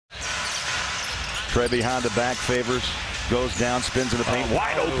Trey behind the back, Favors. Goes down, spins in the paint,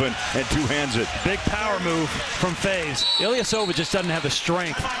 wide open, and two-hands it. Big power move from Faves. Ilyasova just doesn't have the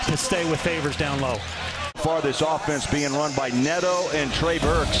strength to stay with Favors down low. Far this offense being run by Neto and Trey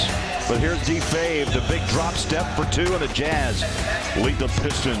Burks. But here's D. Fave, the big drop step for two, and the Jazz lead the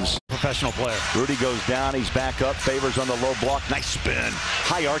Pistons. Professional player. Rudy goes down, he's back up. Favors on the low block, nice spin.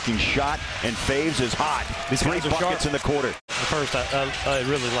 High arcing shot, and Faves is hot. These 3 buckets in the quarter. First, I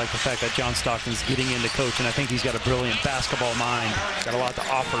really like the fact that John Stockton's getting into coaching. I think he's got a brilliant basketball mind. Got a lot to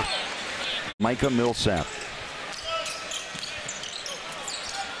offer. Micah Millsap.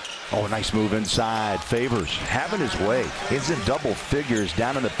 Oh, nice move inside. Favors having his way. He's in double figures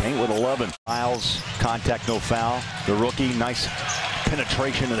down in the paint with 11. Miles, contact, no foul. The rookie, nice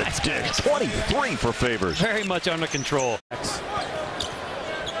penetration in the dish. 23 for Favors. Very much under control. Nice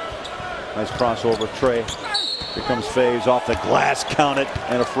crossover, Trey. Here comes Faves off the glass, count it,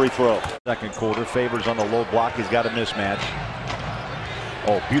 and a free throw. Second quarter, Favors on the low block. He's got a mismatch.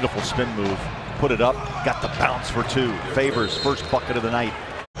 Oh, beautiful spin move. Put it up, got the bounce for two. Favors, first bucket of the night.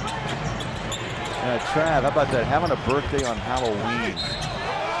 Trav, how about that? Having a birthday on Halloween.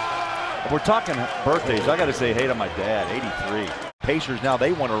 If we're talking birthdays, I got to say hey to my dad, 83. Pacers now,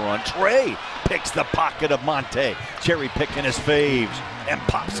 they want to run. Trey picks the pocket of Monte. Cherry picking his Faves and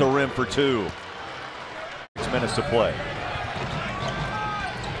pops the rim for two. 6 minutes to play.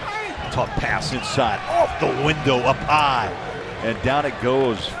 Tough pass inside, off the window, up high. And down it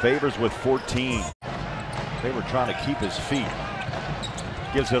goes. Favors with 14. They were trying to keep his feet.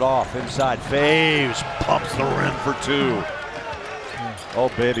 Gives it off inside. Faves pumps the rim for two. Oh,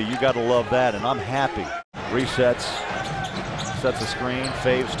 baby, you got to love that, and I'm happy. Resets, sets a screen.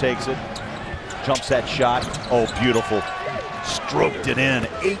 Faves takes it, jumps that shot. Oh, beautiful. Stroked it in.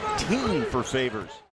 18 for Favors.